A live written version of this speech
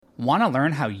Want to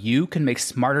learn how you can make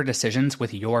smarter decisions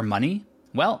with your money?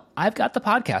 Well, I've got the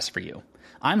podcast for you.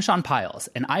 I'm Sean Piles,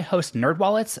 and I host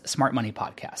NerdWallet's Smart Money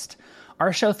Podcast.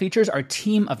 Our show features our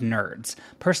team of nerds,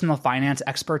 personal finance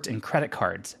experts in credit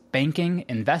cards, banking,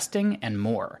 investing, and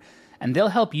more. And they'll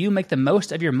help you make the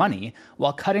most of your money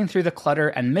while cutting through the clutter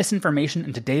and misinformation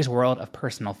in today's world of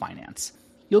personal finance.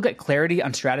 You'll get clarity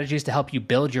on strategies to help you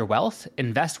build your wealth,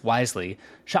 invest wisely,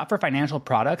 shop for financial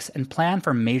products, and plan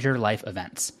for major life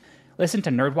events. Listen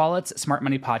to NerdWallet's Smart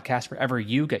Money Podcast wherever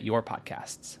you get your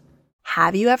podcasts.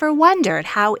 Have you ever wondered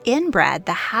how inbred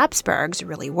the Habsburgs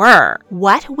really were?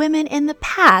 What women in the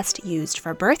past used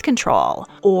for birth control?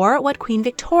 Or what Queen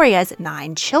Victoria's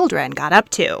 9 children got up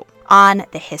to? On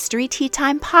the History Tea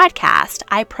Time podcast,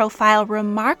 I profile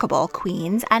remarkable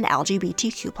queens and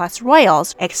LGBTQ+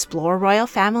 royals, explore royal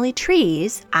family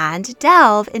trees, and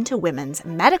delve into women's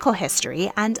medical history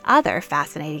and other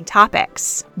fascinating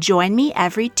topics. Join me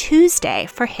every Tuesday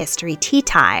for History Tea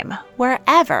Time,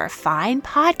 wherever fine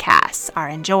podcasts are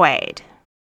enjoyed.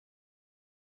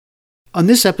 On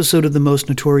this episode of the Most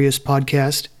Notorious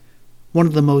podcast, one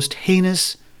of the most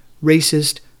heinous,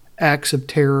 racist acts of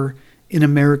terror in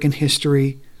American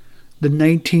history, the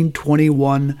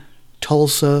 1921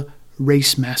 Tulsa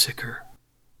Race Massacre.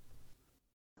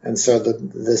 And so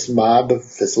this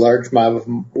large mob of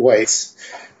whites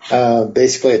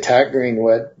basically attacked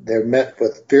Greenwood. They met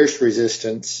with fierce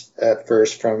resistance at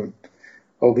first from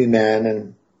Obi-Man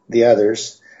and the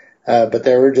others, but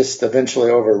they were just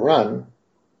eventually overrun.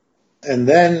 And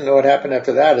then what happened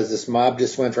after that is this mob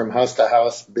just went from house to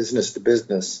house, business to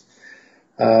business,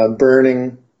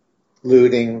 burning,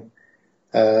 looting,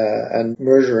 and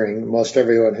murdering most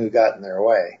everyone who got in their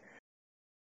way.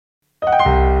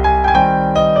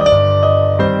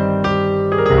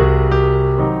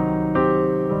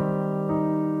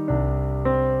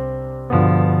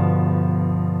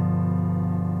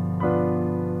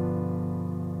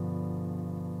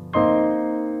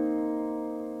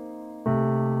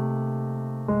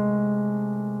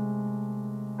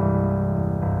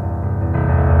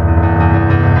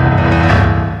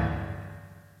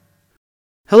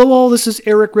 Hello all, this is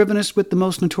Eric Rivenis with the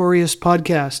Most Notorious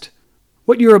podcast.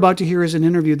 What you're about to hear is an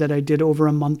interview that I did over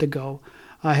a month ago.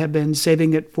 I have been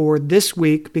saving it for this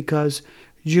week because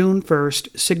June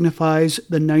 1st signifies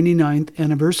the 99th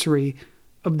anniversary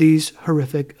of these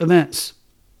horrific events.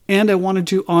 And I wanted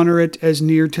to honor it as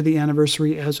near to the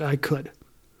anniversary as I could.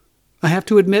 I have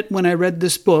to admit, when I read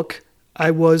this book,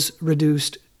 I was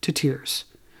reduced to tears.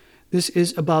 This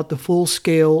is about the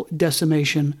full-scale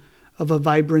decimation of a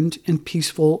vibrant and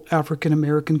peaceful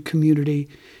African-American community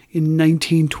in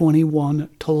 1921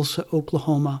 Tulsa,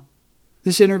 Oklahoma.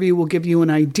 This interview will give you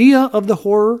an idea of the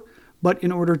horror, but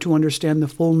in order to understand the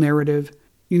full narrative,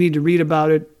 you need to read about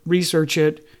it, research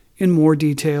it in more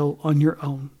detail on your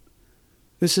own.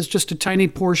 This is just a tiny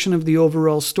portion of the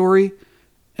overall story,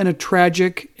 and a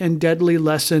tragic and deadly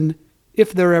lesson,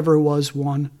 if there ever was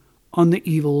one, on the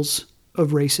evils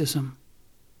of racism.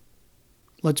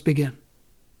 Let's begin.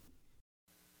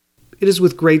 It is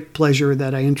with great pleasure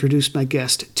that I introduce my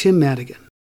guest, Tim Madigan.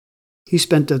 He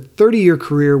spent a 30-year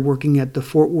career working at the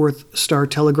Fort Worth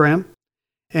Star-Telegram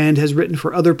and has written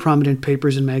for other prominent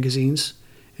papers and magazines,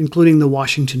 including the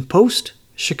Washington Post,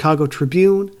 Chicago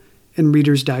Tribune, and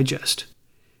Reader's Digest.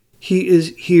 He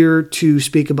is here to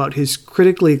speak about his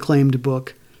critically acclaimed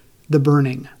book, The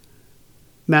Burning: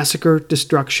 Massacre,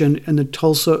 Destruction, and the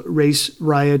Tulsa Race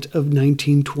Riot of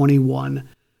 1921.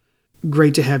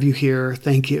 Great to have you here.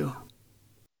 Thank you.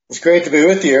 It's great to be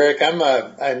with you, Eric.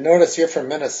 I notice you're from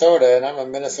Minnesota, and I'm a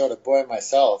Minnesota boy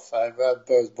myself. I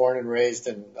was born and raised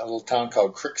in a little town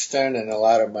called Crookston, and a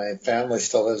lot of my family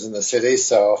still lives in the city,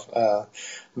 so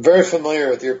I'm very familiar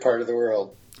with your part of the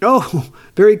world. Oh,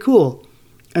 very cool.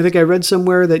 I think I read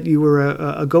somewhere that you were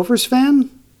a Gophers fan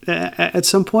at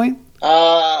some point.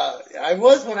 I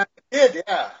was when I was a kid,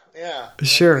 yeah.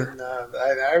 Sure.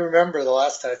 I remember the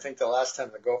last time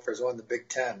the Gophers won the Big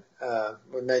Ten,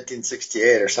 in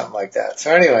 1968 or something like that.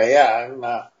 So anyway, yeah,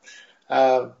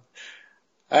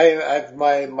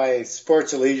 my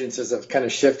sports allegiances have kind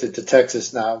of shifted to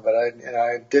Texas now, but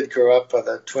I did grow up with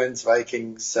the Twins,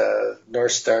 Vikings,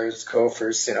 North Stars,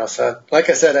 Gophers, so like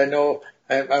I said,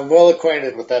 I'm well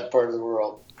acquainted with that part of the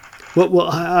world. Well,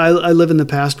 I live in the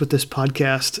past with this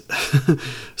podcast.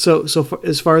 so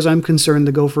as far as I'm concerned,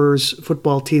 the Gophers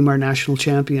football team are national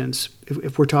champions.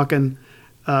 If we're talking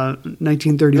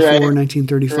 1934, right.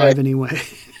 1935 right. Anyway.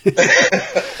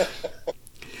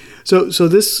 So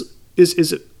this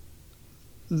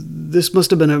must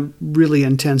have been a really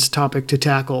intense topic to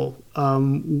tackle.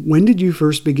 When did you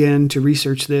first begin to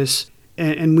research this,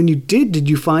 And when you did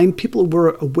you find people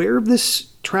were aware of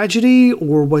this tragedy,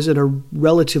 or was it a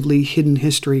relatively hidden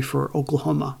history for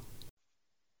Oklahoma?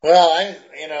 Well,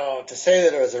 to say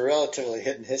that it was a relatively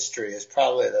hidden history is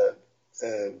probably the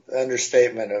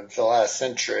understatement of the last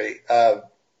century.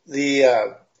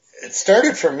 It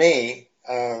started for me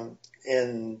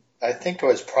I think it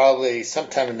was probably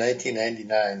sometime in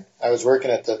 1999. I was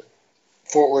working at the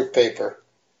Fort Worth paper,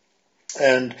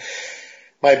 and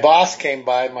my boss came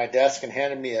by my desk and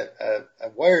handed me a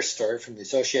wire story from the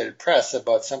Associated Press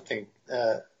about something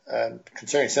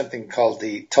concerning something called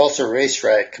the Tulsa Race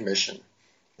Riot Commission.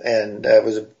 And it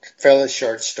was a fairly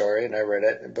short story, and I read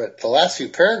it. But the last few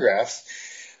paragraphs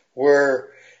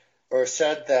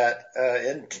said that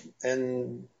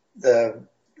in the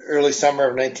early summer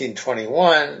of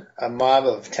 1921, a mob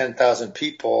of 10,000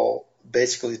 people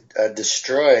basically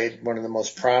destroyed one of the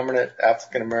most prominent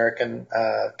African-American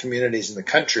communities in the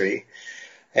country,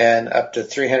 and up to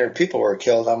 300 people were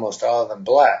killed, almost all of them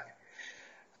black.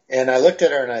 And I looked at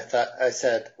her and I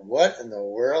said, what in the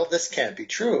world? This can't be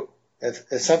true.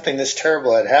 If something this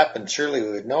terrible had happened, surely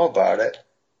we would know about it.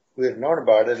 We would have known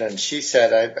about it. And she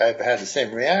said, I've had the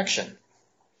same reaction.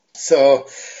 So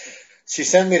she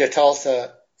sent me to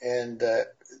Tulsa, and at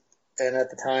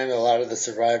the time, a lot of the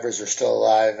survivors were still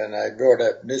alive. And I wrote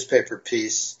a newspaper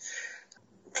piece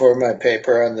for my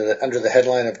paper under the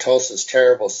headline of Tulsa's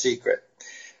Terrible Secret.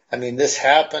 I mean, this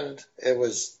happened. It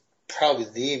was probably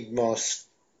the most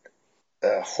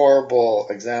horrible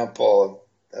example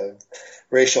of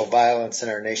racial violence in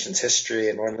our nation's history,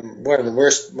 and one of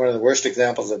the worst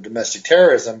examples of domestic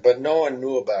terrorism. But no one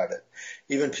knew about it.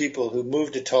 Even people who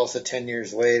moved to Tulsa 10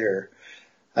 years later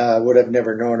would have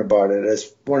never known about it.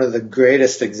 As one of the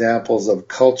greatest examples of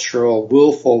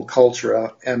willful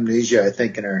cultural amnesia, I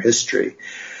think, in our history.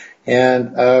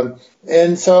 And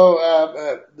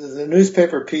so the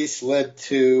newspaper piece led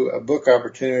to a book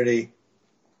opportunity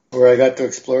where I got to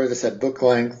explore this at book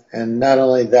length. And not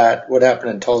only that, what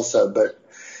happened in Tulsa, but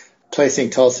placing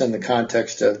Tulsa in the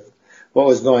context of what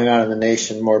was going on in the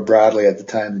nation more broadly at the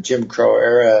time, the Jim Crow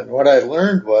era. And what I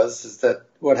learned is that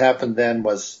what happened then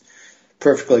was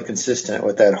perfectly consistent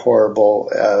with that horrible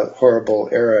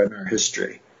era in our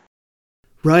history.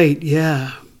 Right,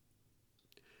 yeah.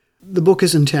 The book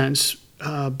is intense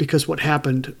because what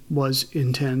happened was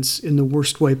intense in the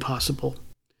worst way possible.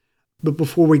 But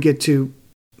before we get to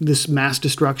this mass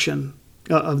destruction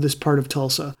of this part of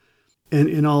Tulsa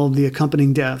and all of the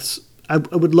accompanying deaths, I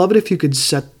would love it if you could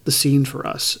set the scene for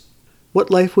us.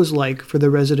 What life was like for the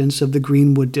residents of the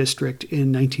Greenwood District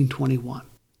in 1921?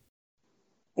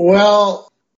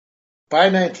 Well, by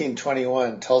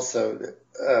 1921, Tulsa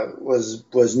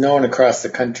was known across the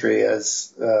country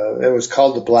as it was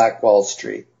called the Black Wall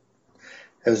Street.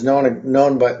 It was known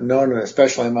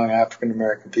especially among African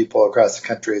American people across the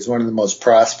country as one of the most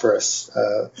prosperous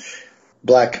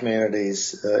black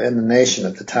communities in the nation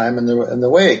at the time. And the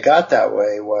way it got that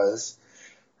way was,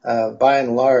 by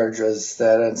and large, was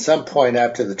that at some point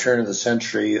after the turn of the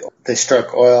century, they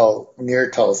struck oil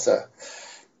near Tulsa,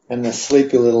 and the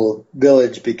sleepy little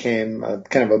village became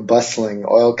kind of a bustling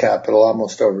oil capital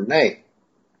almost overnight.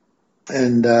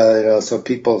 And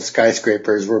so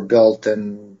skyscrapers were built,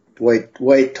 and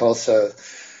White Tulsa,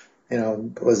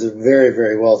 was a very,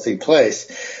 very wealthy place.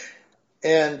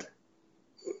 And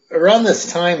around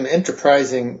this time,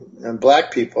 enterprising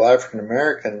black people, African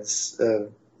Americans,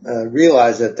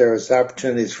 realized that there was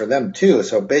opportunities for them too.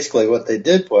 So basically what they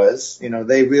did was,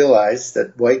 they realized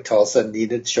that White Tulsa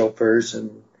needed chauffeurs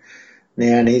and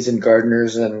nannies and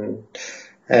gardeners and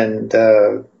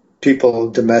people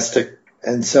domestic.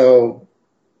 And so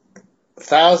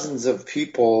thousands of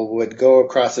people would go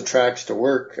across the tracks to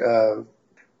work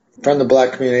from the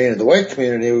black community into the white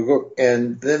community,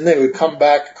 and then they would come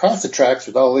back across the tracks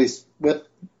with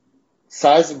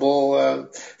sizable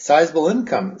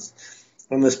incomes.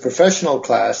 And this professional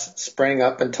class sprang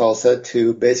up in Tulsa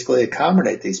to basically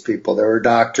accommodate these people. There were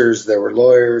doctors, there were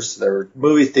lawyers, there were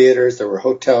movie theaters, there were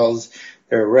hotels,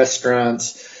 there were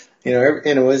restaurants. And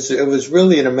it was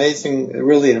really an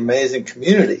amazing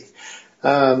community.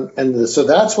 So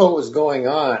that's what was going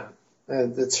on.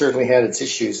 It certainly had its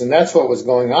issues, and that's what was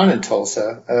going on in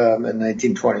Tulsa in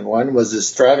 1921. Was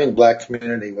this thriving black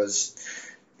community was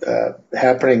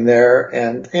happening there,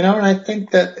 and I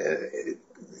think that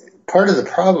part of the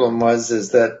problem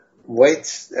is that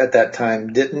whites at that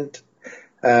time didn't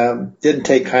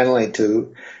take kindly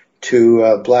to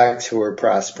blacks who were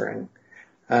prospering.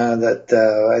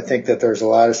 I think that there's a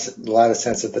lot of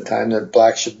sense at the time that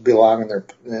blacks should belonged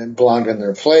in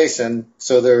their place, and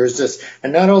so there was this,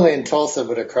 and not only in Tulsa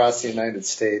but across the United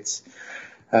States,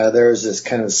 there was this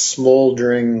kind of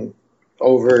smoldering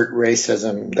overt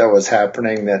racism that was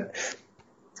happening.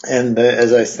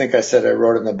 As I think I said, I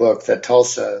wrote in the book that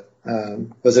Tulsa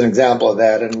was an example of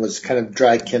that and was kind of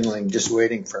dry kindling, just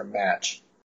waiting for a match.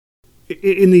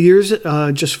 In the years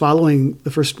just following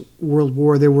the First World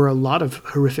War, there were a lot of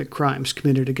horrific crimes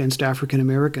committed against African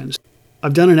Americans.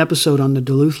 I've done an episode on the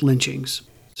Duluth lynchings.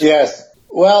 Yes.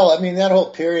 Well, I mean, that whole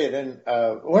period, and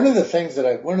one of the things that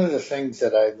I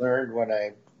learned when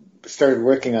I started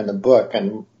working on the book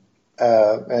and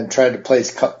tried to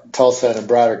place Tulsa in a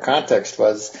broader context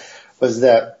was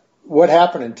that what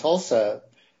happened in Tulsa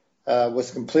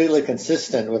was completely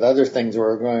consistent with other things that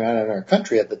were going on in our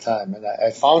country at the time. And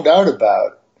I found out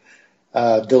about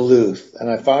Duluth, and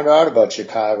I found out about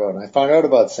Chicago, and I found out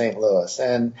about St. Louis,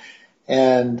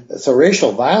 and so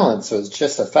racial violence was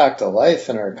just a fact of life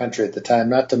in our country at the time,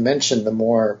 not to mention the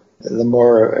more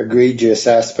egregious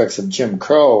aspects of Jim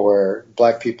Crow, where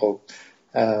black people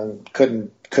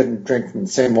couldn't drink in the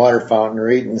same water fountain or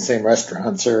eat in the same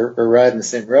restaurants or ride in the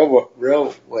same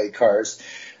railway cars.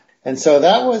 And so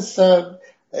that was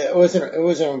it was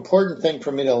an important thing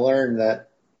for me to learn that,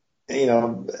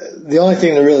 the only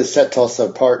thing that really set Tulsa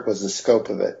apart was the scope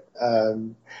of it.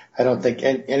 I don't think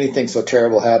anything so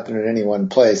terrible happened in any one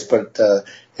place, but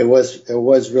it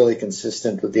was really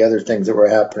consistent with the other things that were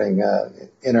happening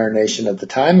in our nation at the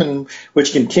time, and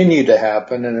which continue to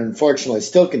happen, and unfortunately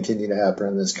still continue to happen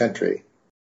in this country.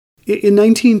 In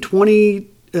 1920,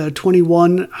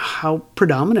 21, how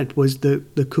predominant was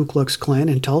the Ku Klux Klan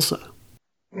in Tulsa?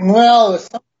 Well,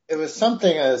 it was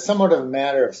something, somewhat of a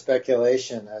matter of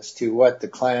speculation as to what the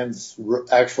Klan's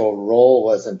actual role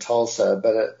was in Tulsa,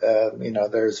 but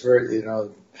there's very,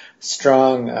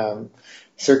 strong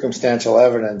circumstantial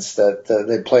evidence that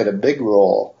they played a big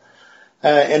role.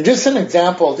 And just an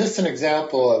example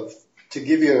of, to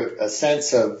give you a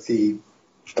sense of the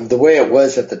way it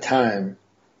was at the time,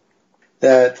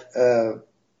 that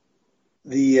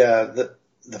the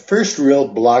first real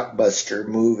blockbuster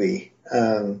movie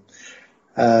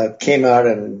came out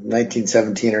in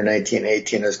 1917 or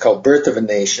 1918. It was called Birth of a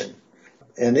Nation.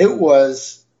 And it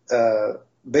was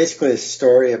basically a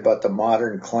story about the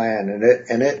modern Klan.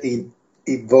 And it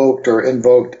evoked or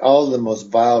invoked all the most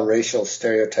vile racial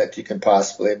stereotypes you can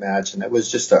possibly imagine. It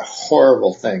was just a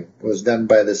horrible thing. It was done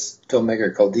by this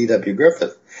filmmaker called D.W.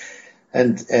 Griffith.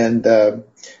 And it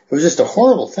was just a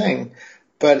horrible thing.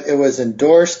 But it was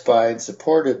endorsed by and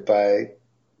supported by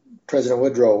President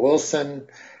Woodrow Wilson,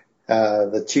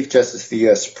 the Chief Justice of the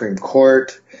U.S. Supreme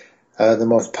Court, the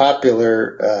most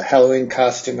popular Halloween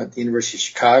costume at the University of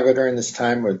Chicago during this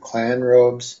time were Klan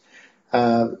robes,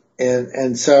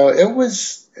 and so it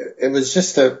was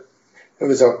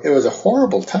a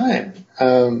horrible time,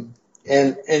 and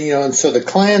so the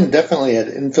Klan definitely had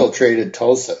infiltrated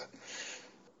Tulsa.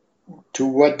 To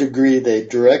what degree they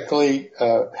directly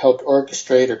helped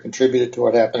orchestrate or contributed to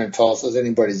what happened in Tulsa is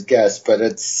anybody's guess, but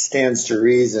it stands to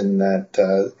reason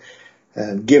that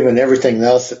given everything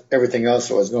else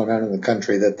that was going on in the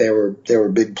country, that they were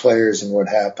big players in what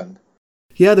happened.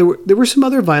 Yeah, there were some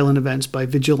other violent events by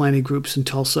vigilante groups in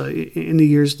Tulsa in the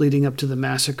years leading up to the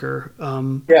massacre.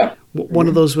 One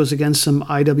of those was against some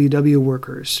IWW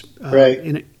workers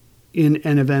right. in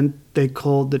an event they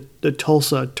called the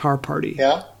Tulsa Tar Party.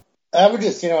 Yeah. I was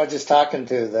just talking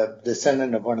to the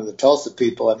descendant of one of the Tulsa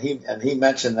people, and he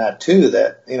mentioned that too.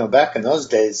 That back in those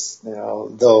days,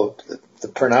 though the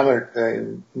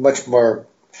predominant,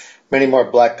 many more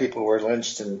black people were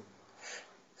lynched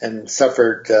and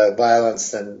suffered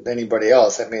violence than anybody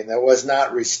else. I mean, it was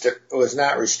not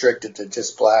restricted to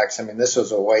just blacks. I mean, this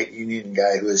was a white Union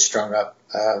guy who was strung up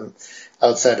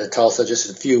outside of Tulsa just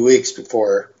a few weeks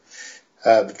before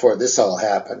this all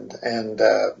happened, and.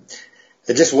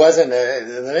 It just wasn't.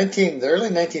 The early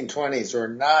 1920s were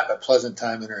not a pleasant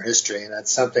time in our history, and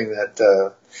that's something that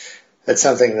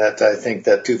I think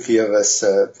that too few of us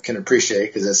can appreciate,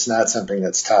 because it's not something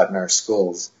that's taught in our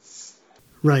schools.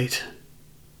 Right.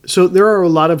 So there are a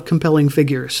lot of compelling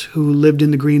figures who lived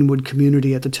in the Greenwood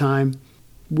community at the time.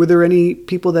 Were there any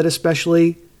people that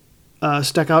especially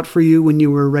stuck out for you when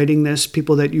you were writing this?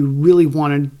 People that you really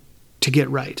wanted to get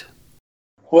right?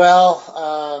 Well,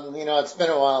 it's been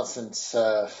a while since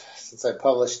I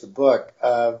published the book.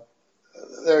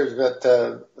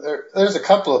 There's a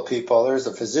couple of people. There's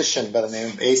a physician by the name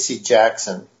of A.C.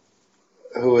 Jackson,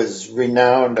 who is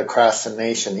renowned across the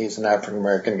nation. He's an African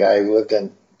American guy who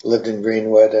lived in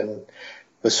Greenwood and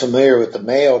was familiar with the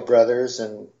Mayo brothers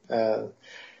and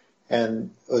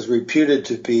was reputed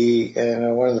to be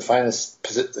one of the finest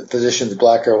physicians,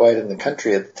 black or white, in the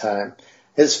country at the time.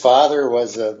 His father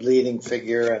was a leading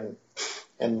figure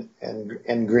in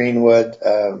Greenwood,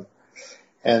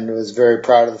 and was very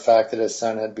proud of the fact that his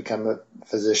son had become a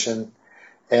physician.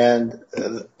 And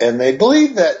they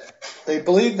believed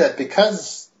that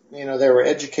because, they were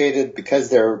educated, because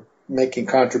they were making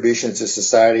contributions to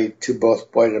society, to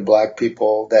both white and black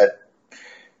people, that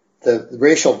the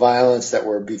racial violence that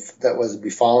was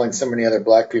befalling so many other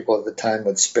black people at the time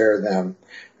would spare them.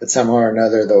 That somehow or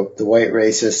another the white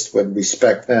racists would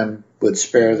respect them, would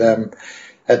spare them.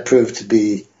 That proved to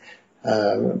be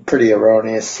a pretty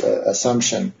erroneous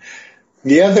assumption.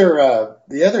 The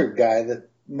other guy that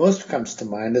most comes to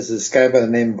mind is this guy by the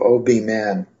name of O.B.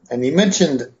 Mann, and he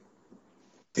mentioned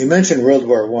World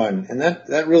War One, and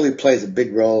that really plays a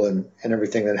big role in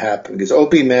everything that happened, because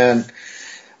O.B. Mann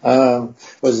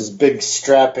was this big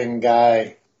strapping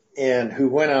guy, and who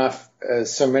went off,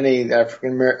 as so many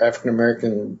African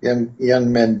American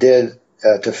young men did,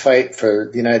 to fight for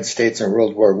the United States in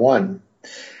World War One.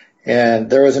 And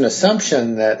there was an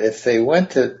assumption that if they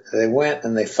went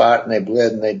and they fought and they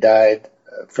bled and they died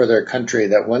for their country,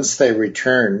 that once they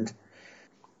returned,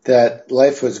 that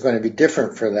life was going to be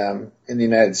different for them in the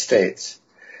United States.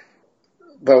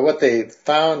 But what they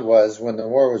found was, when the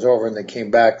war was over and they came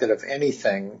back, that if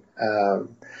anything,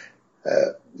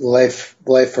 life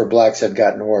for blacks had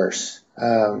gotten worse.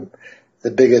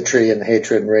 The bigotry and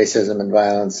hatred and racism and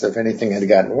violence, if anything, had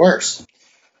gotten worse.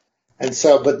 And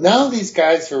so, but now these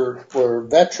guys were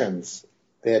veterans.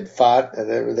 They had fought,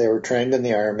 they were trained in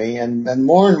the army, and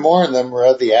more of them were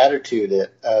of the attitude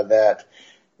that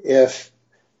if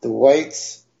the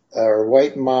whites or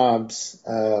white mobs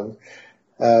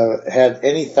had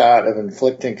any thought of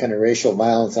inflicting kind of racial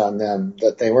violence on them,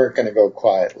 that they weren't going to go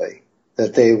quietly,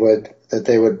 that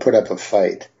they would put up a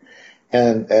fight.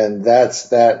 And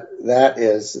that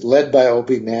is led by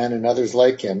O.B. Mann and others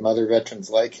like him, other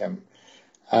veterans like him.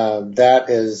 That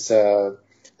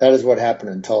is what happened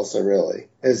in Tulsa, really,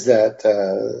 is that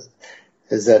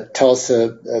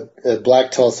Tulsa,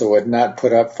 black Tulsa would not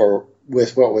put up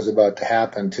with what was about to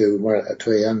happen to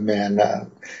a young man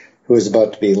who was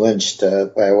about to be lynched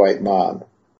by a white mob.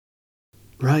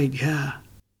 Right, yeah.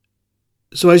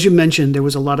 So as you mentioned, there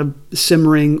was a lot of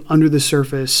simmering under the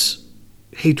surface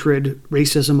hatred,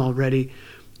 racism already.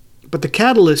 But the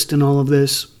catalyst in all of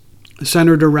this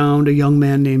centered around a young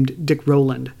man named Dick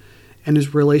Rowland and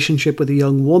his relationship with a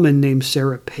young woman named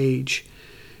Sarah Page.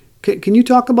 Can you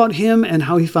talk about him and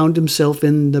how he found himself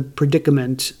in the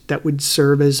predicament that would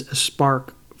serve as a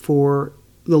spark for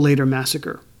the later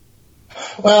massacre?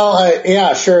 Well,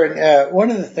 yeah, sure. And, one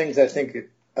of the things I think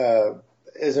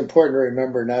is important to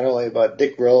remember, not only about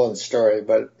Dick Rowland's story,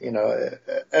 but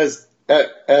as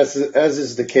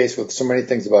is the case with so many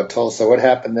things about Tulsa, what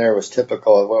happened there was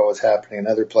typical of what was happening in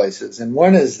other places. And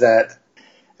one is that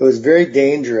it was very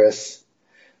dangerous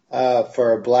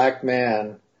for a black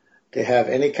man to have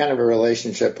any kind of a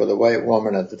relationship with a white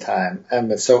woman at the time.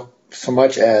 And so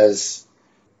much as,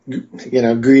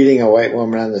 greeting a white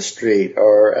woman on the street,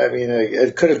 or,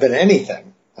 it could have been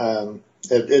anything.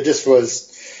 It just was,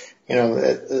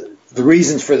 the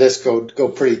reasons for this go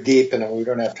pretty deep, and we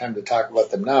don't have time to talk about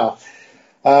them now.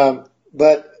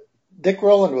 But Dick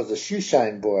Rowland was a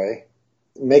shoeshine boy,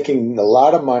 making a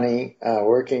lot of money,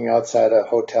 working outside a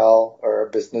hotel or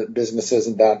businesses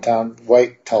in downtown,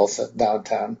 white Tulsa,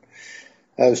 downtown.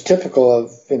 It was typical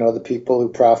of, the people who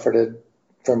profited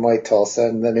from white Tulsa,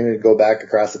 and then he would go back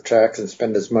across the tracks and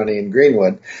spend his money in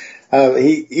Greenwood.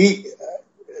 It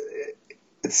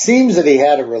seems that he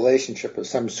had a relationship of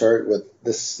some sort with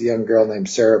this young girl named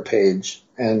Sarah Page,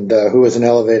 and who was an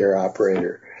elevator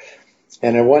operator.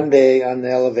 And then one day on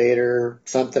the elevator,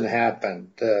 something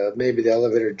happened. Maybe the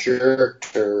elevator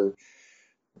jerked, or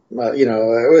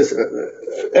it was.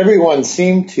 Everyone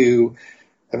seemed to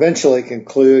eventually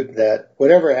conclude that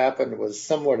whatever happened was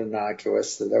somewhat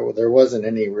innocuous. That there wasn't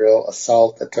any real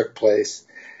assault that took place.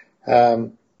 But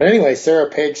anyway, Sarah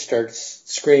Page starts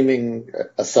screaming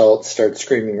assault, starts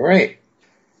screaming rape,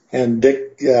 and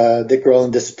Dick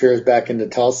Rowland disappears back into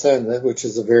Tulsa, which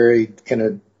is a very kind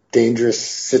of dangerous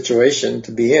situation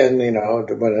to be in, when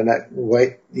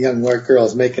a young white girl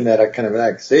is making that kind of an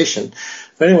accusation.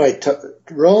 But anyway,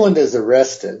 Rowland is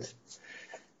arrested,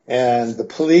 and the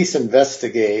police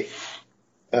investigate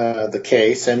the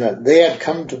case, and they had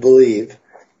come to believe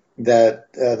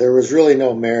that there was really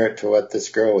no merit to what this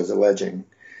girl was alleging.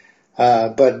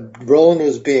 But Rowland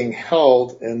was being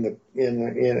held in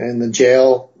the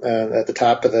jail at the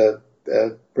top of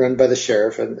run by the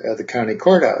sheriff at the county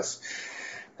courthouse.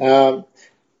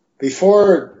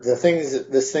 Before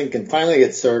this thing can finally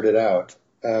get sorted out,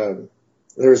 there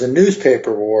was a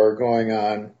newspaper war going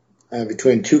on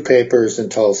between two papers in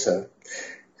Tulsa.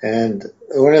 And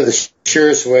one of the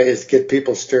surest ways to get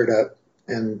people stirred up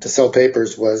and to sell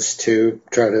papers was to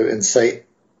try to incite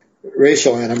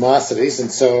racial animosities.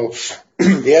 And so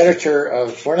the editor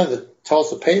of one of the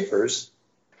Tulsa papers,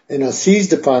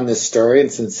 seized upon this story and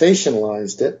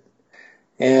sensationalized it,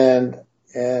 and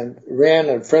ran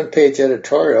a front page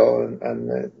editorial in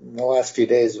the last few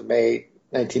days of May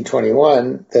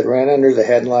 1921 that ran under the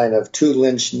headline of "Two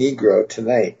Lynched Negro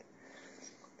Tonight."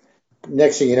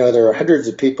 Next thing you know, there were hundreds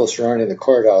of people surrounding the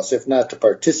courthouse, if not to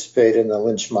participate in the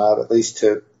lynch mob, at least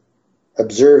to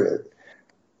observe it.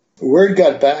 Word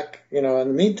got back, in the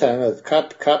meantime,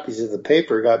 copies of the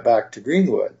paper got back to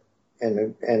Greenwood,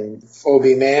 and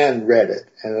Obie Mann read it,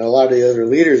 and a lot of the other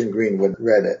leaders in Greenwood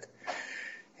read it.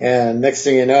 And next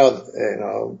thing you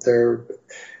know, their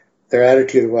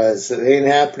attitude was, it ain't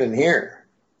happening here.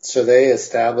 So they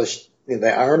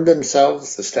armed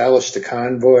themselves, established a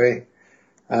convoy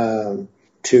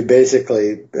to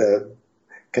basically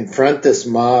confront this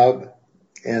mob.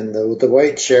 And the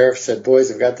white sheriff said,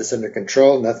 "Boys, I've got this under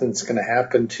control. Nothing's going to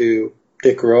happen to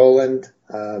Dick Rowland.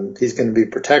 He's going to be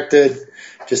protected.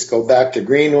 Just go back to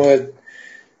Greenwood."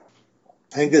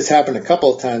 I think this happened a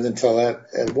couple of times until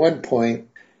at one point,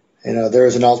 there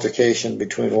was an altercation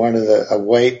between a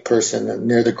white person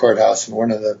near the courthouse and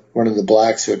one of the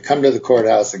blacks who had come to the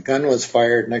courthouse. A gun was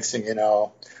fired. Next thing you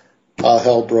know, all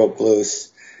hell broke loose.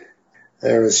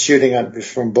 There was shooting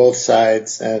from both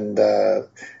sides, and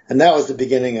that was the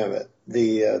beginning of it.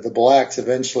 The blacks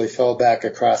eventually fell back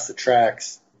across the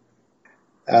tracks,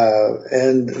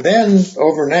 and then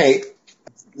overnight,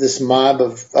 this mob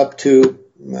of up to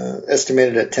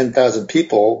estimated at 10,000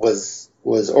 people was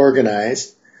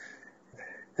organized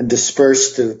and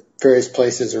dispersed to various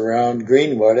places around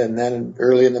Greenwood. And then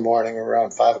early in the morning,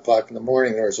 around 5 o'clock in the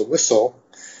morning, there was a whistle,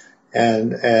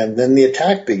 and then the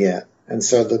attack began. And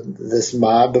so this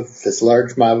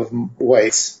large mob of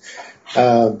whites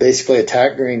basically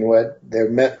attacked Greenwood. They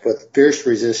met with fierce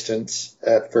resistance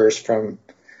at first from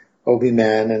Obie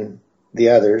Mann and the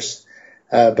others,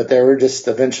 but they were just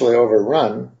eventually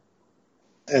overrun.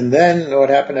 And then what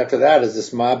happened after that is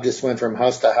this mob just went from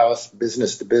house to house,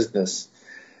 business to business,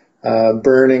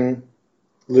 burning,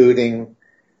 looting,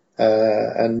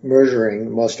 and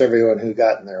murdering most everyone who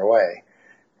got in their way.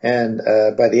 And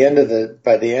by the end of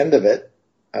it,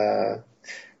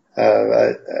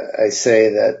 I say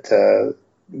that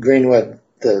Greenwood,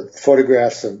 the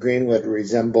photographs of Greenwood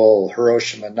resemble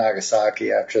Hiroshima and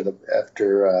Nagasaki after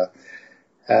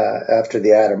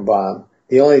the atom bomb.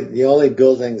 The only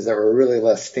buildings that were really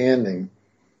left standing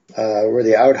were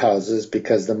the outhouses,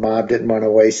 because the mob didn't want to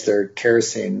waste their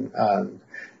kerosene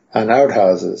on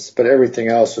outhouses. But everything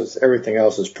else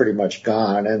was pretty much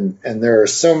gone. And there are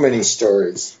so many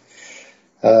stories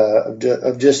of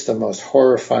just the most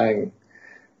horrifying,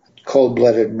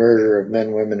 cold-blooded murder of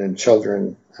men, women, and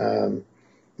children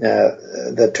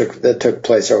that took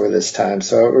place over this time.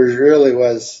 So it really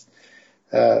was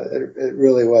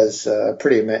a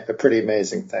pretty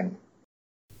amazing thing.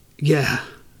 Yeah,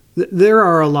 there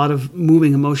are a lot of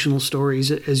moving emotional stories,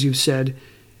 as you've said.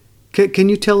 Can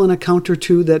you tell an account or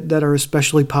two that are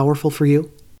especially powerful for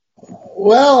you?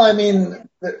 Well, I mean,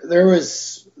 there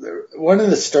was one of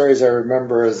the stories I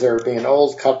remember is there being an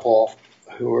old couple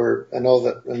who were an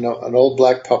old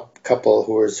black couple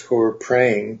who were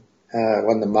praying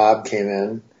when the mob came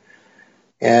in,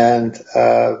 and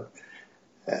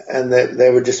they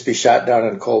would just be shot down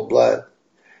in cold blood,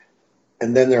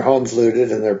 and then their homes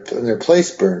looted and their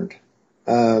place burned.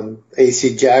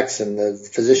 A.C. Jackson, the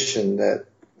physician that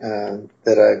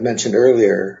I mentioned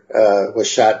earlier, was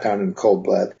shot down in cold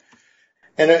blood.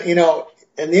 And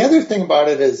and the other thing about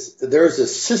it is there's a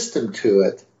system to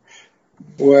it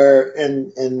where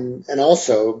and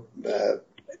also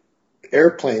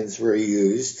airplanes were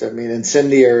used. I mean,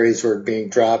 incendiaries were being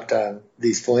dropped on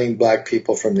these fleeing black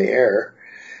people from the air.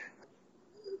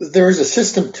 There was a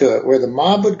system to it where the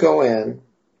mob would go in,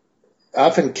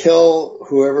 often kill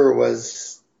whoever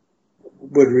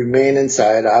would remain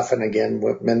inside, often again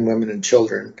with men, women, and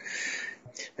children.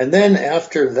 And then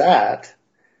after that,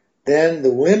 then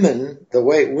the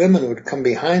white women would come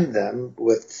behind them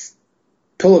with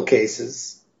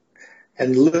pillowcases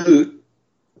and loot,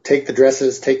 take the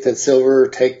dresses, take the silver,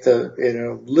 take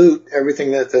the, loot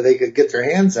everything that they could get their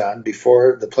hands on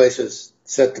before the place was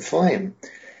set to flame.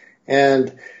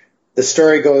 And the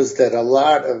story goes that a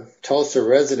lot of Tulsa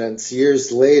residents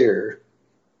years later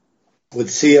would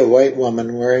see a white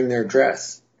woman wearing their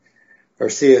dress, or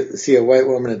see a white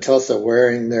woman in Tulsa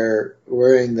wearing the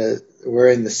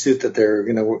suit that they're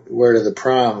going to wear to the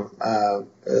prom,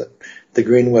 the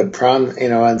Greenwood prom,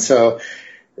 and so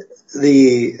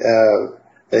the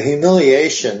the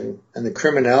humiliation and the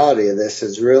criminality of this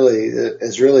is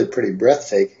really pretty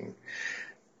breathtaking.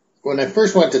 When I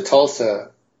first went to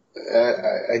Tulsa,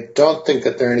 I don't think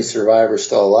that there are any survivors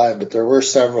still alive, but there were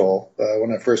several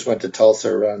when I first went to Tulsa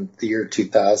around the year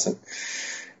 2000.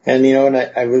 And, and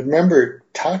I remember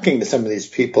talking to some of these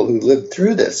people who lived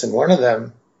through this, and one of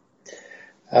them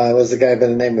was a guy by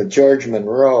the name of George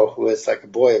Monroe, who was like a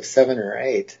boy of 7 or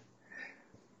 8.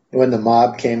 When the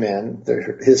mob came in,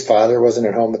 his father wasn't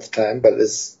at home at the time, but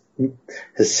his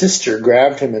sister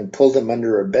grabbed him and pulled him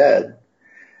under a bed.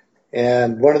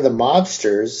 And one of the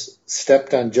mobsters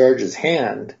stepped on George's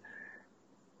hand,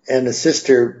 and the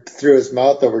sister threw his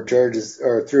mouth over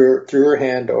threw her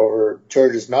hand over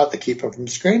George's mouth to keep him from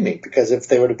screaming, because if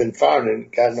they would have been found,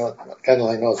 and God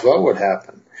only knows what would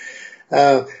happen.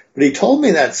 But he told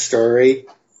me that story,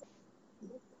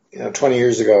 20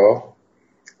 years ago,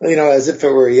 as if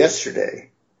it were yesterday.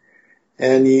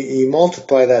 And you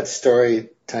multiply that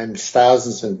story times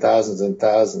thousands and thousands and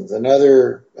thousands.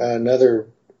 Another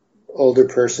older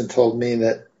person told me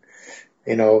that,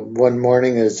 one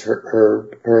morning as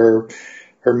her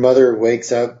mother wakes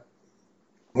her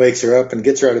up and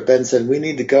gets her out of bed and said, "We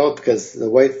need to go because the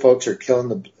white folks are killing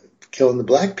the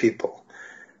black people."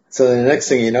 So the next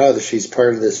thing you know, she's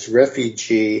part of this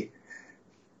refugee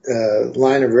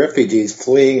line of refugees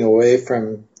fleeing away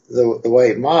from the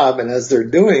white mob, and as they're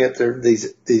doing it,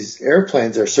 these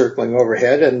airplanes are circling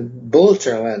overhead and bullets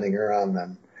are landing around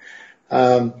them.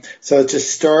 So it's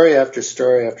just story after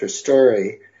story after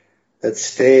story that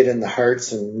stayed in the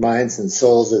hearts and minds and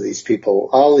souls of these people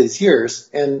all these years.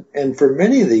 And for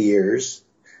many of the years,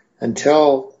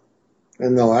 until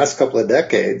in the last couple of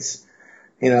decades,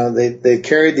 they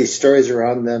carried these stories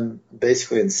around them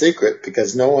basically in secret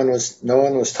because no one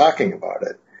was talking about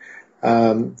it.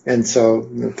 And so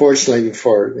unfortunately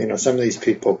before, some of these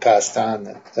people passed on,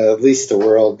 at least the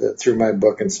world, through my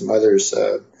book and some others,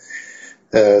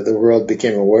 the world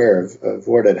became aware of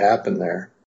what had happened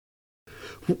there.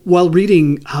 While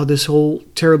reading how this whole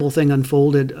terrible thing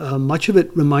unfolded, much of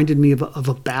it reminded me of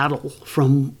a battle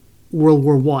from World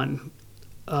War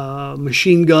I.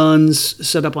 Machine guns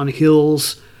set up on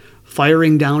hills,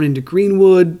 firing down into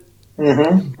Greenwood,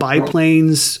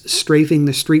 biplanes strafing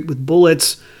the street with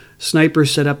bullets,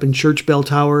 snipers set up in church bell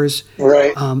towers.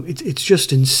 Right. It's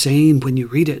just insane when you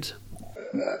read it.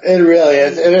 It really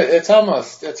is. It's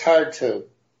hard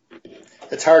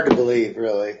to believe,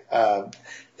 really.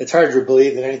 It's hard to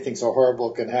believe that anything so horrible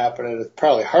can happen, and it's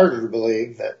probably harder to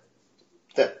believe that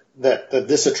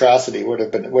this atrocity would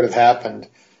have happened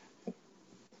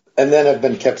and then have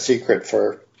been kept secret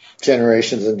for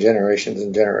generations and generations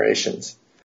and generations.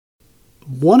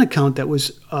 One account that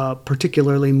was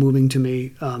particularly moving to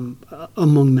me,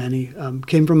 among many,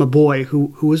 came from a boy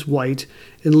who was white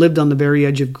and lived on the very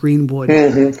edge of Greenwood.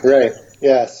 Mm-hmm. Right.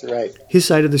 Yes, right. His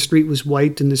side of the street was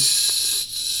white, and the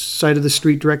side of the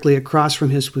street directly across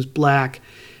from his was black.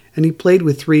 And he played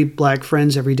with 3 black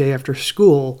friends every day after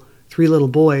school, 3 little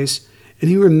boys.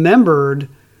 And he remembered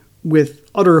with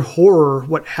utter horror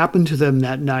what happened to them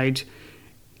that night.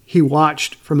 He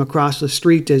watched from across the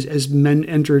street as men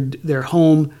entered their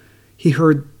home. He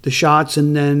heard the shots,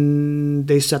 and then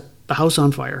they set the house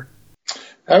on fire.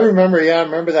 I remember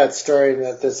that story,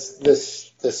 that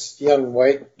this young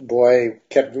white boy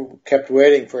kept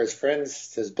waiting for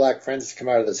his black friends to come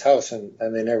out of this house, and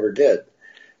they never did.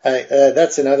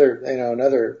 That's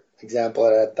another example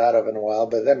that I hadn't thought of in a while,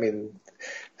 but I mean,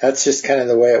 that's just kind of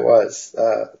the way it was,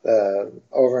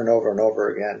 over and over and over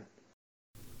again.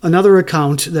 Another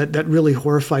account that really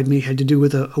horrified me had to do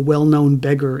with a well-known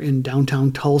beggar in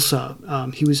downtown Tulsa.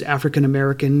 He was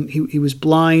African-American. He was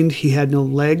blind. He had no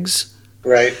legs.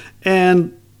 Right.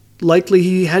 And likely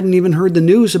he hadn't even heard the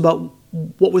news about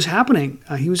what was happening.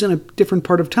 He was in a different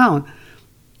part of town.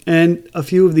 And a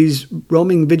few of these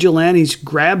roaming vigilantes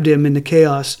grabbed him in the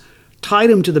chaos, tied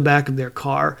him to the back of their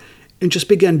car, and just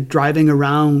began driving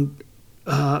around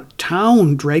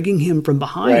town, dragging him from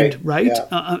behind, right?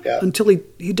 Yeah. Until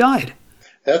he died.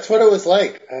 That's what it was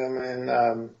like.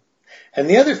 And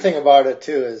the other thing about it,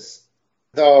 too, is,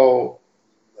 though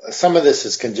some of this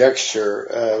is conjecture,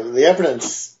 the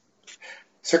evidence,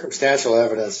 circumstantial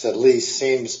evidence at least,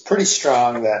 seems pretty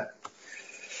strong that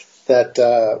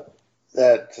the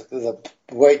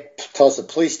white Tulsa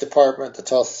Police Department, the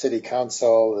Tulsa City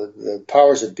Council, the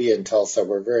powers that be in Tulsa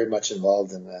were very much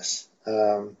involved in this.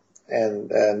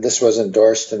 And this was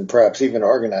endorsed and perhaps even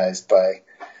organized by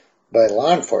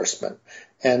law enforcement.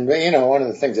 And, one of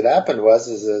the things that happened was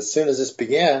as soon as this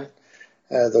began,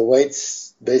 the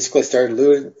whites basically started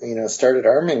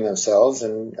arming themselves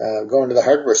and going to the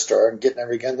hardware store and getting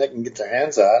every gun they can get their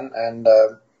hands on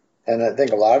And I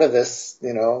think a lot of this,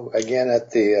 again,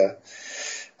 at the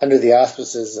under the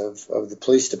auspices of the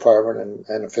police department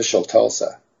and official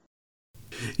Tulsa.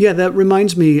 Yeah, that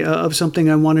reminds me of something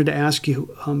I wanted to ask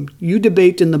you. You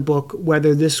debate in the book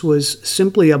whether this was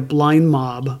simply a blind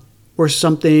mob or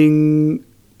something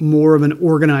more of an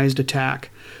organized attack.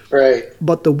 Right.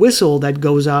 But the whistle that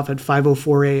goes off at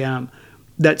 5:04 a.m.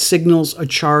 that signals a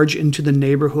charge into the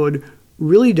neighborhood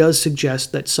really does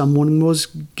suggest that someone was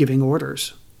giving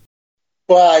orders.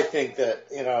 Well, I think that,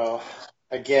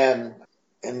 again,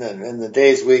 in the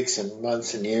days, weeks, and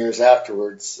months and years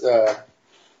afterwards,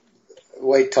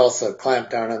 White Tulsa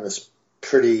clamped down on this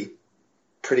pretty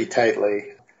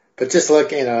tightly. But just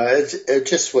look, it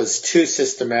just was too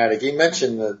systematic. You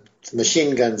mentioned the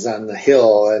machine guns on the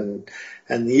hill and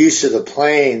the use of the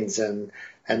planes and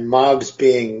mobs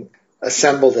being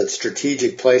assembled at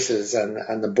strategic places on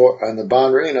the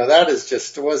boundary. That is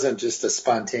just, it wasn't just a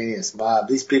spontaneous mob.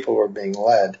 These people were being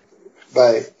led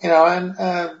by,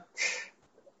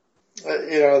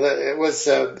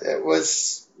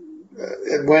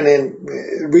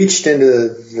 it reached into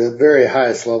the very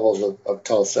highest levels of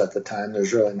Tulsa at the time.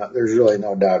 There's really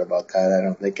no doubt about that. I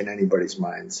don't think in anybody's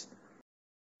minds.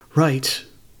 Right.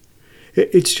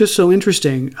 It's just so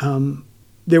interesting.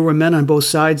 There were men on both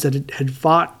sides that had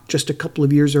fought just a couple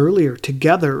of years earlier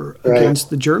together against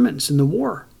the Germans in the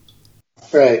war.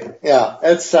 Right. Yeah.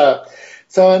 It's so.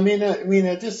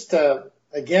 It just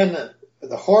again,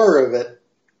 the horror of it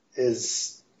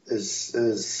is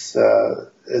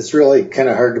really kind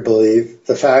of hard to believe.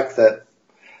 The fact that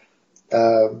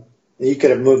you could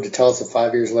have moved to Tulsa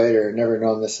 5 years later and never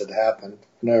known this had happened.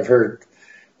 And I've heard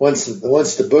once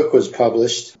the book was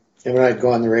published, and when I'd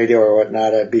go on the radio or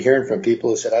whatnot, I'd be hearing from people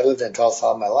who said, I lived in Tulsa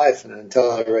all my life, and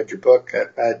until I read your book,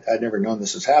 I'd never known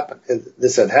this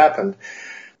had happened.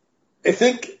 I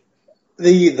think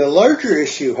the larger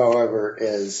issue, however,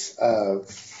 is that,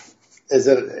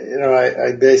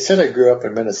 they said I grew up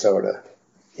in Minnesota,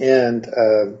 and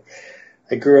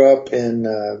I grew up in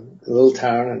a little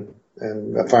town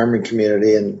and a farming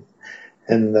community in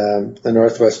the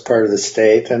northwest part of the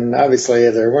state. And obviously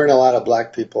there weren't a lot of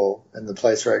black people in the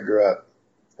place where I grew up.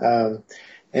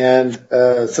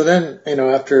 So then,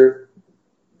 after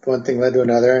one thing led to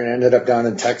another, and I ended up down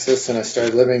in Texas, and I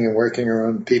started living and working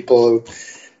around people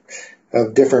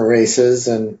of different races.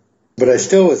 But I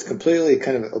still was completely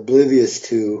kind of oblivious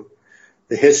to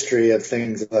the history of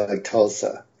things like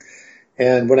Tulsa.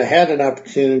 And when I had an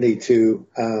opportunity to,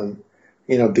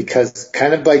 because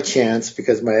kind of by chance,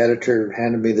 because my editor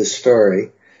handed me this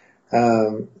story,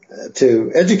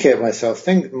 to educate myself,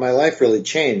 my life really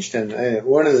changed. And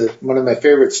one of my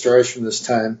favorite stories from this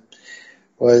time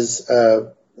was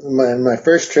my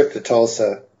first trip to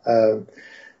Tulsa.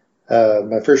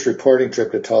 My first reporting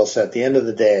trip to Tulsa. At the end of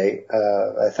the day,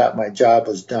 I thought my job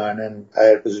was done, and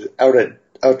I was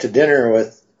out to dinner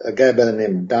with a guy by the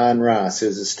name of Don Ross,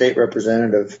 who's a state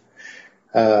representative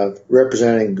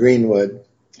representing Greenwood,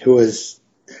 who was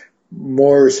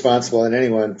more responsible than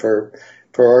anyone for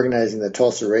organizing the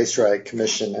Tulsa Race Riot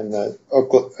Commission in the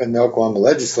Oklahoma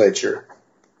legislature.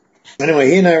 Anyway,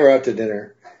 he and I were out to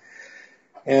dinner,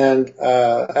 and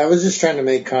I was just trying to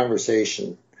make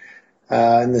conversation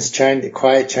in this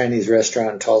quiet Chinese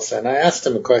restaurant in Tulsa. And I asked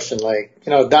him a question like,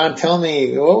 Don, tell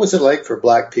me, what was it like for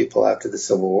black people after the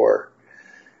Civil War?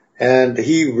 And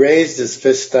he raised his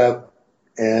fist up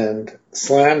and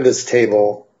slammed his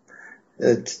table.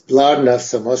 It's loud enough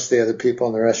so most of the other people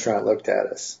in the restaurant looked at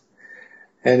us.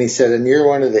 And he said, and you're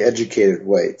one of the educated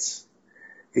whites.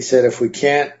 He said, if we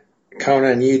can't count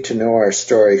on you to know our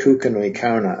story, who can we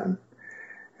count on?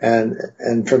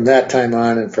 And from that time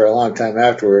on, and for a long time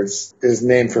afterwards, his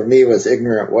name for me was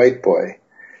Ignorant White Boy.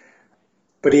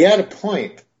 But he had a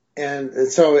point. And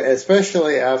so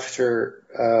especially after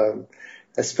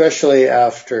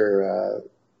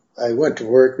I went to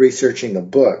work researching the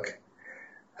book,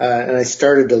 and I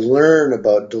started to learn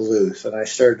about Duluth, and I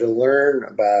started to learn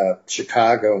about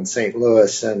Chicago and St.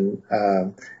 Louis, and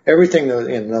everything that was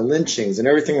in the lynchings and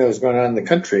everything that was going on in the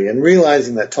country, and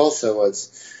realizing that Tulsa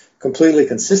was completely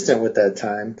consistent with that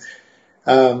time,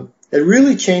 it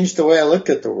really changed the way I looked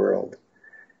at the world.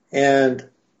 And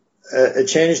it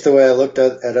changed the way I looked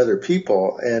at other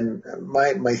people. And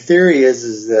my theory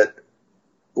is that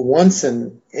once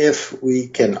and if we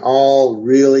can all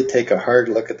really take a hard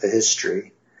look at the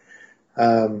history,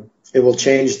 it will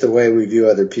change the way we view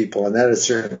other people. And that has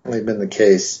certainly been the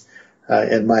case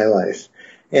in my life.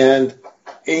 And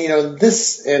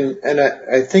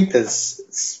I think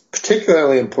that's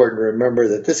particularly important to remember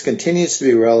that this continues to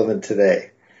be relevant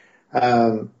today.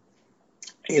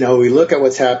 we look at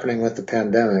what's happening with the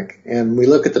pandemic, and we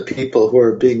look at the people who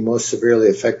are being most severely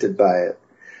affected by it.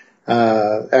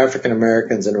 African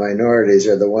Americans and minorities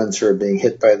are the ones who are being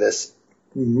hit by this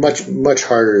much, much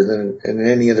harder than in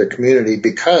any other community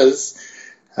because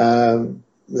they're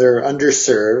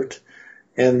underserved.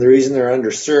 And the reason they're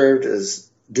underserved is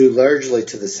due largely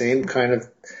to the same kind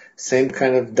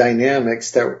of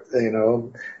dynamics that,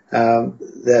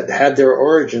 that had their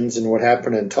origins in what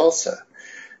happened in Tulsa.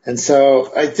 And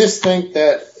so I just think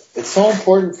that it's so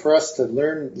important for us to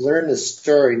learn this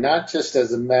story, not just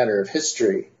as a matter of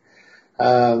history,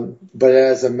 but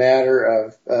as a matter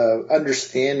of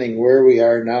understanding where we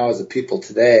are now as a people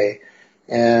today,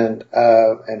 and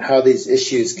how these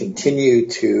issues continue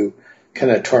to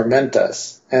kind of torment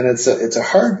us. And it's a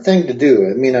hard thing to do.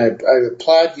 I mean, I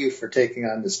applaud you for taking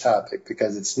on this topic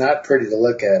because it's not pretty to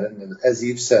look at, and as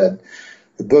you've said,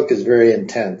 the book is very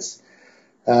intense.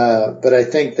 But I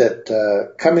think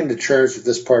that coming to terms with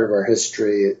this part of our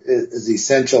history is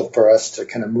essential for us to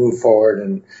kind of move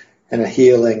forward in a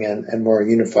healing and more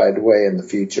unified way in the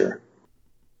future.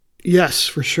 Yes,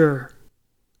 for sure.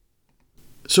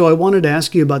 So I wanted to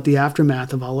ask you about the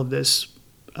aftermath of all of this.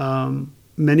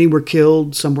 Many were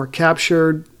killed, some were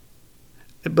captured,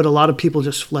 but a lot of people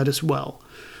just fled as well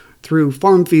through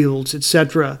farm fields,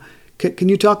 etc. Can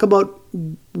you talk about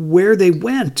where they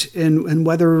went and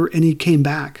whether any came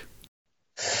back?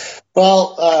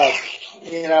 Well,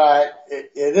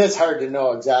 it is hard to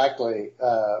know exactly.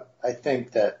 I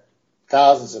think that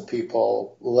thousands of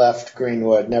people left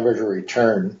Greenwood never to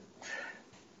return,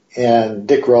 and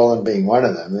Dick Rowland being one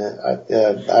of them.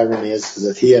 The irony is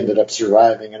that he ended up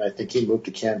surviving, and I think he moved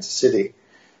to Kansas City.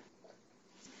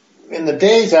 In the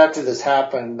days after this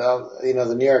happened,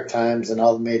 the New York Times and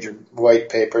all the major white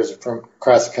papers from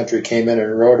across the country came in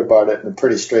and wrote about it in a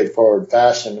pretty straightforward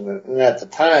fashion. And at the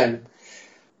time,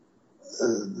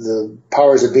 the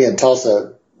powers that be in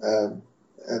Tulsa,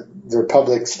 their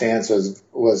public stance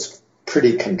was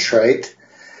pretty contrite.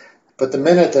 But the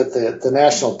minute that the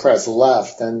national press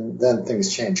left, then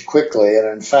things changed quickly. And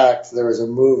in fact, there was a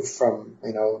move from,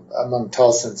 among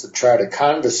Tulsans to try to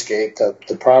confiscate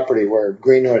the property where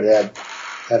Greenwood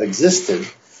had existed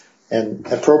and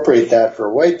appropriate that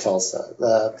for white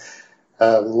Tulsa.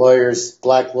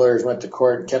 Black lawyers went to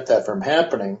court and kept that from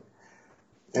happening.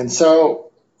 And so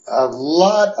a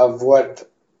lot of what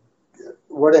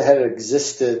had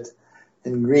existed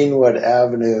in Greenwood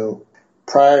Avenue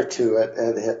prior to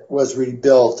it was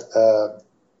rebuilt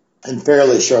in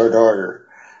fairly short order,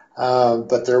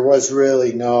 but there was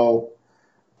really no.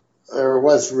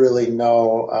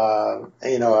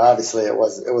 Obviously, it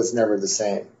was never the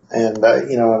same, and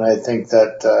and I think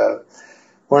that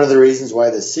one of the reasons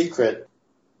why the secret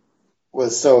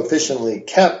was so efficiently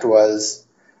kept was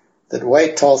that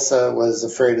white Tulsa was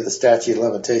afraid of the statute of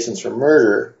limitations for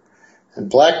murder, and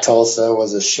black Tulsa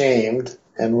was ashamed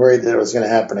and worried that it was going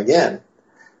to happen again.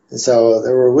 And so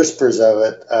there were whispers of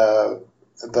it,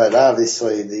 but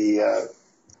obviously the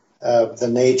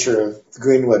nature of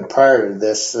Greenwood prior to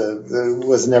this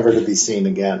was never to be seen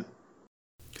again.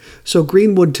 So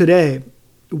Greenwood today,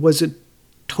 was it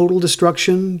total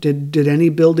destruction? Did any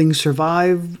building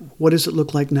survive? What does it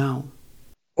look like now?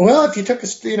 Well, if you took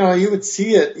you would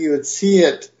see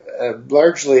it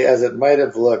largely as it might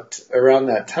have looked around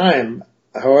that time.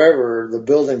 However, the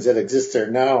buildings that exist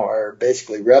there now are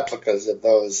basically replicas of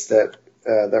those that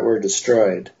were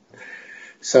destroyed.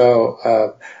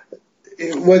 So,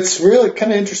 what's really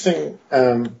kind of interesting,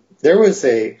 there was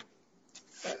the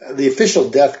official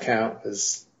death count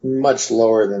was much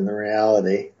lower than the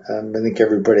reality. I think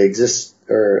everybody agrees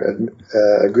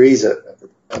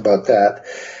about that.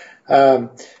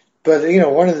 But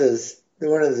one of the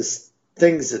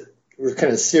things that were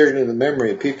kind of seared into the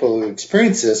memory of people who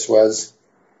experienced this was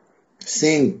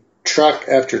seeing truck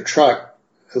after truck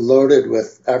loaded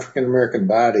with African American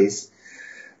bodies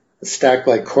stacked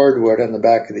like cordwood on the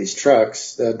back of these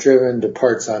trucks, driven to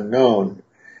parts unknown,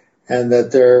 and that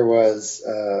there was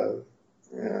an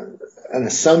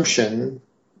assumption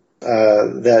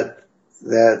that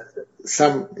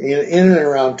some in and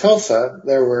around Tulsa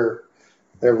there were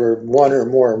one or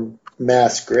more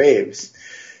mass graves,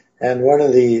 and one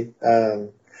of the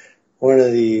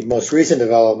most recent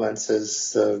developments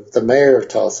is the mayor of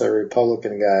Tulsa, a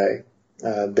Republican guy,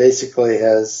 basically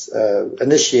has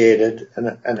initiated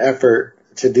an effort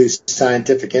to do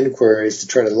scientific inquiries to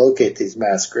try to locate these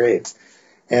mass graves.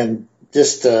 And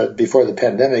just before the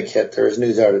pandemic hit, there was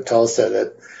news out of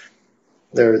Tulsa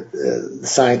that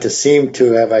scientists seem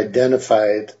to have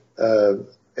identified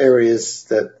areas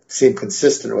that seem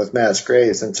consistent with mass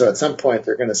graves. And so at some point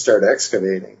they're going to start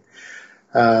excavating.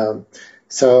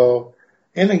 So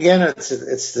And again,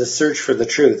 it's the search for the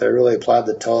truth. I really applaud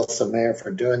the Tulsa mayor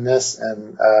for doing this,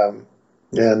 and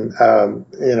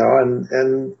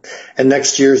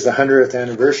next year is the 100th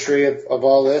anniversary of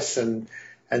all this, and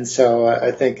so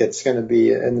I think it's going to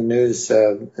be in the news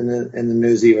in the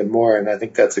news even more, and I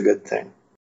think that's a good thing.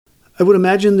 I would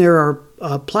imagine there are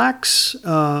plaques,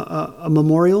 a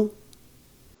memorial.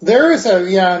 There's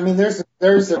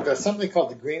something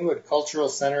called the Greenwood Cultural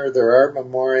Center. There are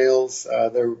memorials.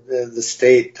 The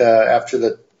state, after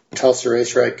the Tulsa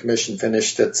Race Right Commission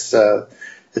finished its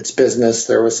business,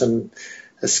 there was some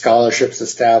scholarships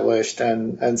established,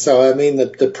 and so I mean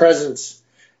the presence.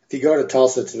 If you go to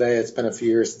Tulsa today, it's been a few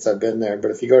years since I've been there, but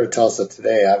if you go to Tulsa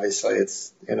today, obviously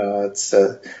it's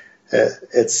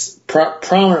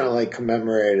prominently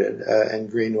commemorated in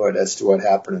Greenwood as to what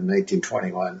happened in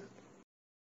 1921.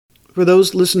 For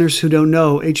those listeners who don't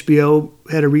know, HBO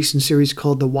had a recent series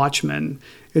called The Watchmen.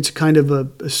 It's kind of a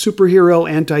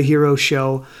superhero, anti-hero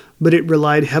show, but it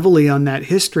relied heavily on that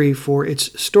history for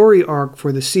its story arc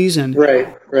for the season.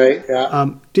 Right,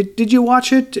 yeah. Did you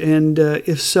watch it? And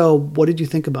if so, what did you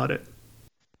think about it?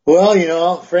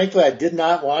 Well, frankly, I did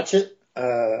not watch it.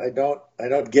 I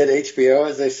don't get HBO,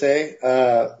 as they say.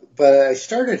 But I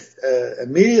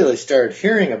immediately started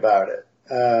hearing about it.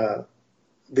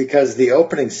 Because the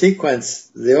opening sequence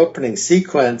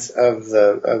of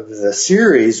the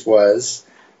series was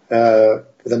the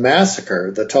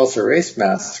massacre, the Tulsa Race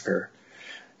Massacre,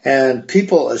 and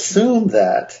people assumed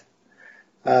that,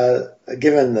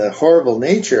 given the horrible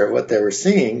nature of what they were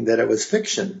seeing, that it was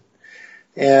fiction.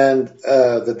 And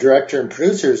the director and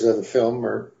producers of the film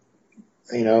were,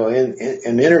 in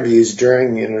interviews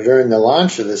during the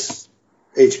launch of this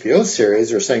HBO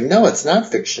series, were saying, no, it's not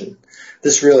fiction.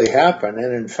 This really happened,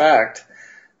 and in fact,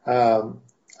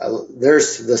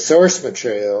 there's the source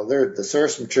material. The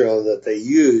source material that they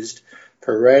used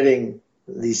for writing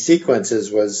these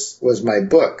sequences was my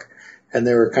book, and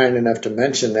they were kind enough to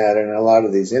mention that in a lot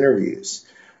of these interviews,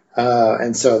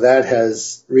 and so that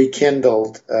has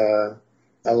rekindled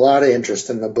a lot of interest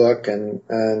in the book, and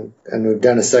we've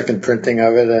done a second printing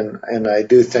of it, and I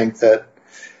do think that.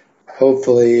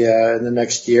 Hopefully, in the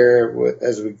next year,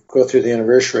 as we go through the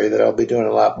anniversary, that I'll be doing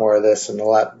a lot more of this and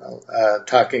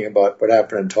talking about what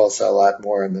happened in Tulsa a lot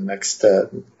more in the next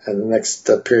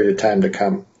period of time to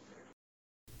come.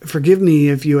 Forgive me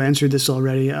if you answered this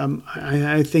already.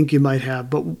 I think you might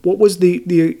have. But what was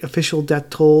the official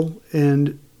death toll,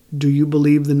 and do you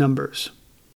believe the numbers?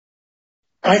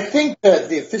 I think that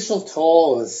the official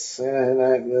toll was,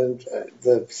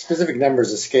 the specific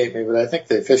numbers escape me, but I think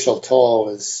the official toll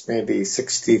was maybe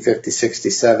 60, 50, 60,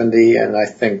 70, and I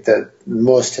think that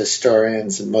most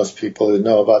historians and most people who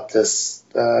know about this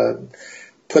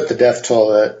put the death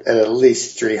toll at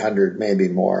least 300, maybe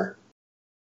more.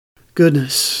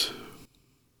 Goodness.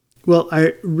 Well,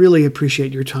 I really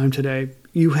appreciate your time today.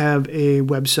 You have a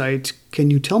website.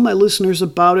 Can you tell my listeners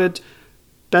about it?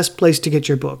 Best place to get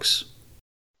your books.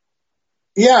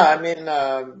 Yeah, I mean,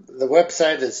 the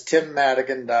website is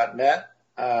timmadigan.net,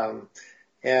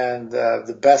 and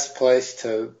the best place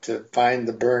to find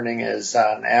The Burning is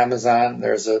on Amazon.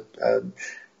 There's a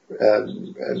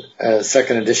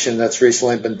second edition that's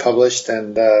recently been published,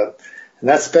 and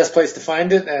that's the best place to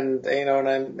find it. And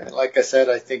like I said,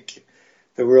 I think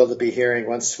the world will be hearing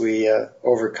once we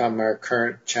overcome our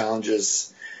current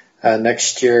challenges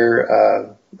next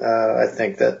year. I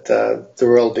think that the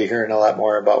world will be hearing a lot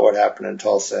more about what happened in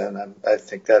Tulsa, and I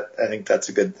think that's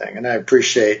a good thing. And I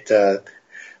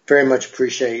very much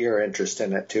appreciate your interest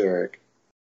in it too, Eric.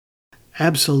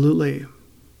 Absolutely.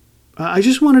 I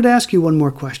just wanted to ask you one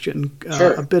more question,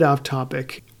 Sure. A bit off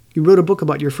topic. You wrote a book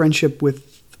about your friendship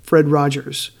with Fred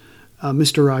Rogers,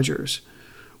 Mr. Rogers.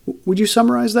 Would you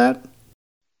summarize that?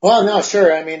 Well, no,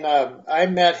 sure. I mean, I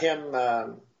met him.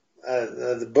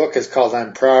 The book is called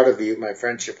 "I'm Proud of You: My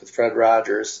Friendship with Fred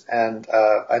Rogers," and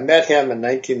I met him in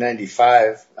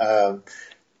 1995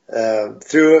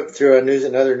 through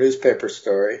another newspaper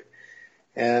story,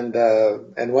 and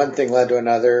one thing led to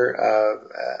another.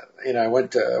 I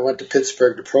went to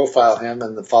Pittsburgh to profile him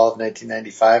in the fall of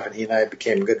 1995, and he and I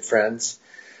became good friends.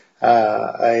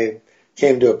 I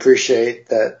came to appreciate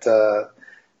that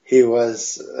he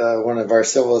was one of our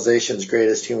civilization's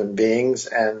greatest human beings,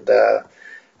 and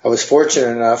I was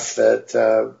fortunate enough that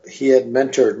he had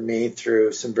mentored me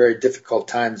through some very difficult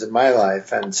times in my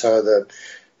life, and so that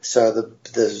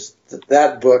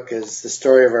book is the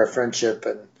story of our friendship,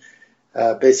 and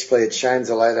basically it shines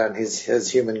a light on his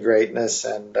human greatness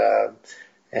and a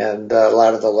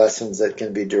lot of the lessons that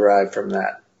can be derived from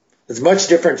that. It's much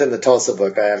different than the Tulsa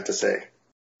book, I have to say.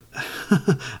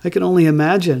 I can only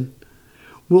imagine.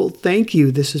 Well, thank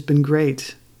you. This has been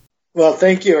great. Well,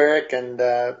 thank you, Eric. And,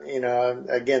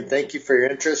 again, thank you for your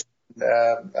interest.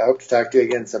 I hope to talk to you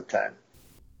again sometime.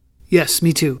 Yes,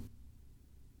 me too.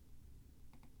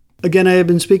 Again, I have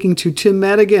been speaking to Tim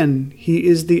Madigan. He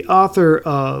is the author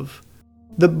of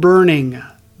The Burning,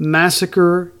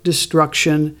 Massacre,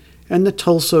 Destruction, and the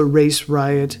Tulsa Race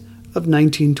Riot of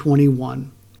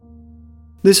 1921.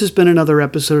 This has been another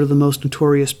episode of the Most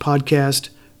Notorious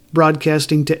Podcast,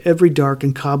 broadcasting to every dark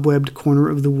and cobwebbed corner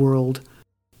of the world.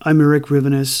 I'm Eric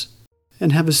Rivenes,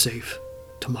 and have a safe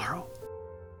tomorrow.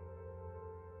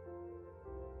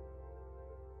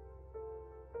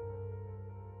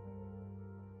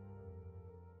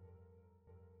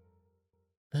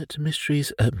 Let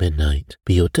Mysteries at Midnight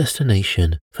be your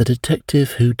destination for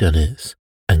detective whodunits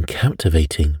and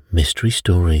captivating mystery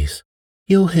stories.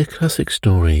 You'll hear classic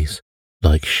stories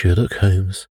like Sherlock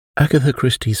Holmes, Agatha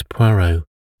Christie's Poirot,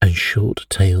 and short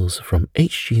tales from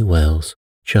H.G. Wells,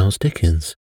 Charles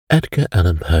Dickens, Edgar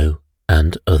Allan Poe,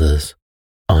 and others.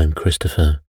 I'm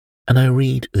Christopher, and I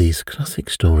read these classic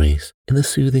stories in the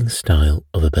soothing style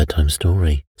of a bedtime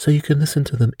story, so you can listen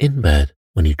to them in bed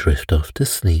when you drift off to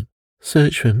sleep.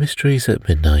 Search for Mysteries at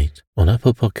Midnight on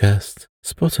Apple Podcasts,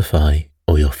 Spotify,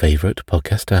 or your favourite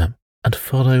podcast app, and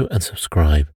follow and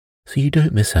subscribe so you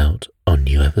don't miss out on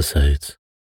new episodes.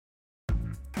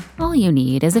 All you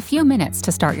need is a few minutes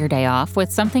to start your day off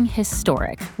with something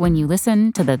historic when you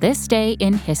listen to the This Day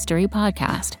in History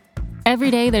podcast. Every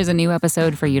day there's a new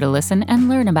episode for you to listen and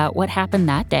learn about what happened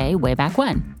that day way back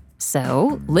when.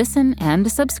 So listen and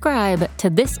subscribe to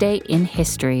This Day in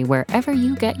History wherever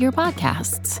you get your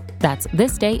podcasts. That's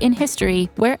This Day in History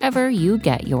wherever you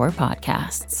get your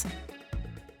podcasts.